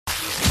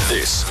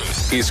This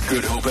is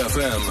Good Hope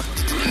FM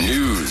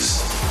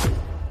News.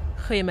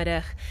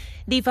 Goeiemiddag.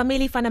 Die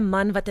familie van 'n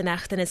man wat in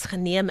hegtenis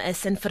geneem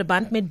is in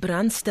verband met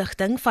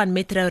brandstigting van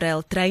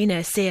Metrorail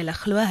treine sê hulle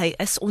glo hy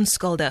is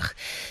onskuldig.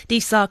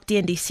 Die saak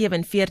teen die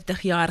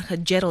 47-jarige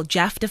Gerald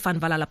Jafte van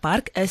Valhalla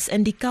Park is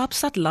in die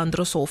Kaapstad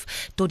Landdroshof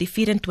tot die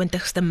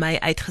 24ste Mei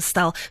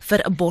uitgestel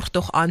vir 'n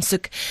borgtog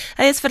aansoek.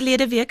 Hy is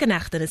verlede week in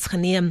hegtenis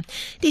geneem.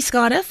 Die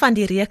skade van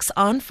die reeks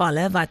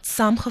aanvalle wat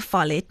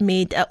saamgeval het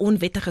met 'n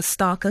onwettige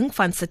staking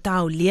van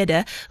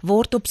SATAU-lede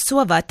word op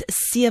sowat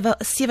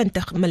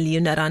 70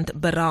 miljoen rand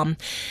beraam.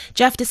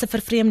 Jafte is 'n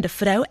vervreemde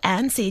vrou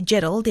en sê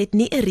Gerald het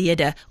nie 'n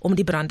rede om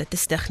die brande te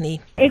stig nie.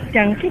 Ek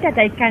dink nie dat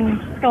hy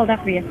kan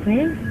skuldig wees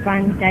nie,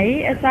 want hy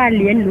is 'n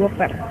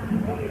alleenloper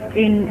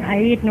en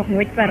hy het nog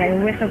nooit vir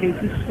railway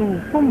gewees nie. So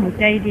kom moet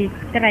hy die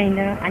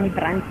treine aan die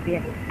brand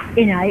steek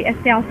en hy is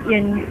self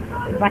een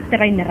wat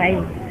trein ry.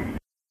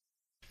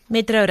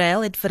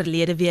 Metrorail het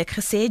verlede week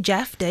gesê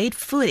Jafte het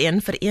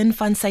voorheen vir een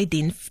van sy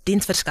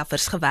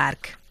diensverskaffers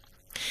gewerk.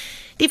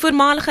 Die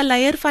voormalige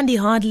leier van die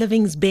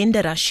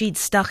hard-livingsbende Rashid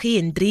Staghi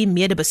en 3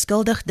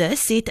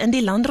 medebeskuldigdes het in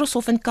die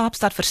Landdroshof in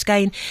Kaapstad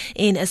verskyn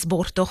en is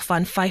borgtog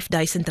van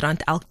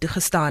R5.000 elk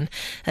toegestaan.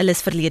 Hulle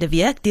is verlede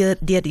week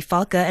deur die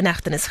valke in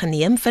hegtenis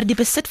geneem vir die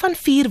besit van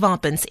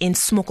vuurwapens en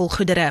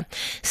smokkelgoedere.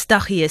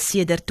 Staghi is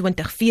sedert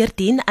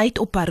 2014 uit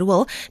op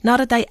parol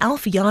nadat hy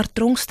 11 jaar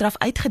tronkstraf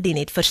uitgedien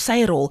het vir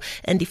sy rol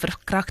in die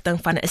verkrachting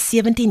van 'n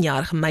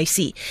 17-jarige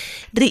meisie.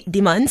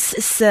 Die mans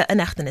se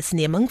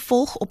inhegtenisneming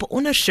volg op 'n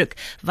ondersoek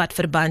wat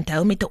verband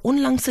hou met 'n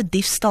onlangse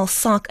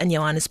diefstalsaak in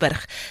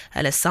Johannesburg.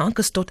 Hulle saak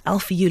is tot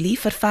 11 Julie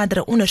vir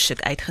verdere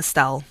ondersoek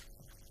uitgestel.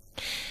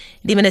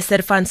 Die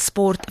minister van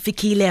Sport,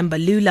 Fikile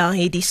Mbalula,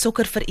 het die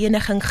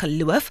sokkervereniging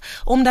geloof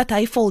omdat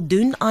hy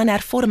voldoen aan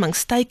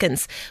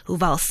hervormingsteikens,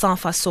 hoewel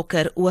SAFA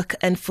sokker ook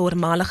in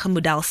voormalige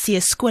model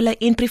C skole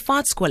en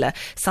privaat skole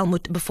sal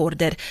moet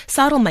bevorder.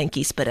 Sarel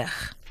Mentjies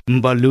berig.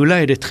 Mbalula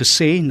het dit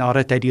gesê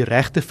nadat hy die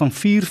regte van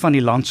 4 van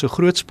die land se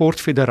groot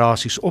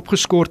sportfederasies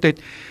opgeskort het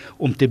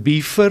om te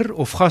biefer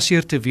of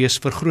gasheer te wees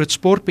vir groot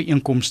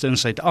sportbyeenkomste in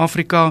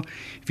Suid-Afrika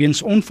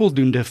weens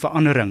onvoldoende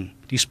verandering.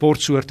 Die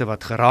sportsoorte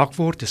wat geraak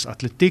word is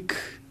atletiek,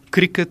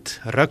 cricket,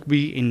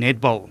 rugby en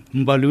netbal.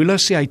 Mbalula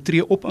sê hy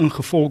tree op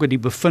ingevolge die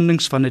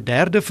bevindings van 'n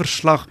derde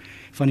verslag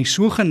van die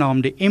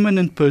sogenaamde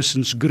Eminent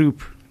Persons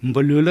Group.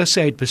 Mbalula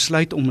sê hy het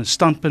besluit om 'n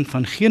standpunt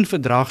van geen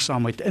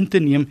verdraagsaamheid in te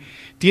neem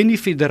teen die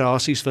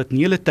federasies wat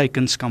nie hulle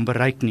teikens kan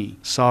bereik nie.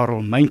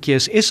 Sarel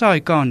Mentjies,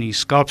 SAK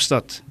nuus,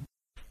 Kaapstad.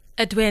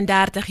 'n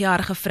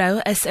 32-jarige vrou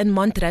is in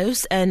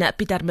Montrose in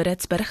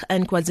Pietermaritzburg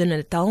in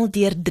KwaZulu-Natal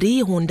deur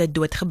 3 honde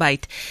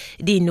doodgebyt.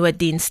 Die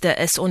nooddienste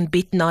is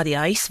ontbied na die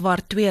huis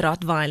waar 2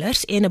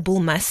 Rottweilers en 'n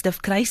Bull Mastiff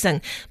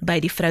kruising by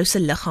die vrou se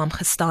liggaam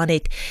gestaan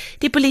het.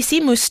 Die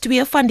polisie moes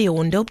 2 van die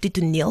honde op die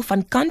toneel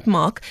van kant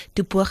maak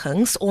toe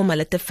pogings om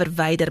hulle te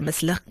verwyder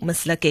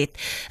misluk het.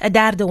 'n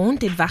derde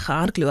hond het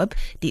weggehardloop.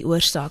 Die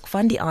oorsaak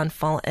van die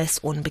aanval is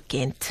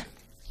onbekend.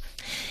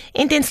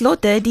 En ten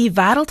slotte, die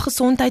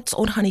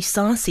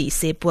Wêreldgesondheidsorganisasie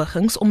sê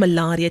pogings om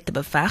malaria te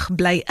beveg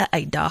bly 'n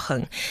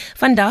uitdaging.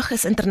 Vandag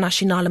is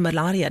internasionale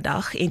malaria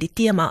dag en die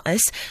tema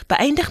is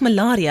beëindig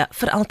malaria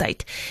vir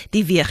altyd.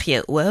 Die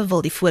WHO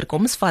wil die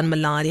voorkoms van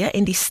malaria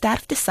en die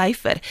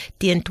sterftesyfer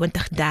teen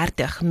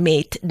 2030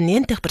 met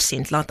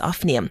 90% laat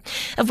afneem.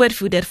 'n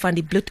Woordvoerder van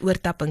die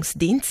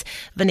bloedoortappingsdiens,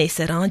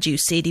 Vanessa Raju,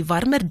 sê die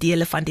warmer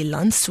dele van die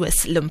land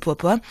soos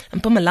Limpopo,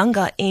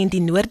 Mpumalanga en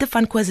die noorde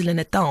van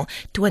KwaZulu-Natal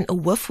toon 'n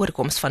hoë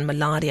voorkoms van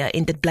malaria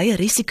en dit bly 'n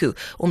risiko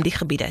om die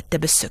gebiede te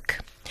besoek.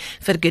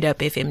 Vir Good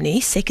Hope FM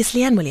nuus, ek is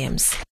Leanne Williams.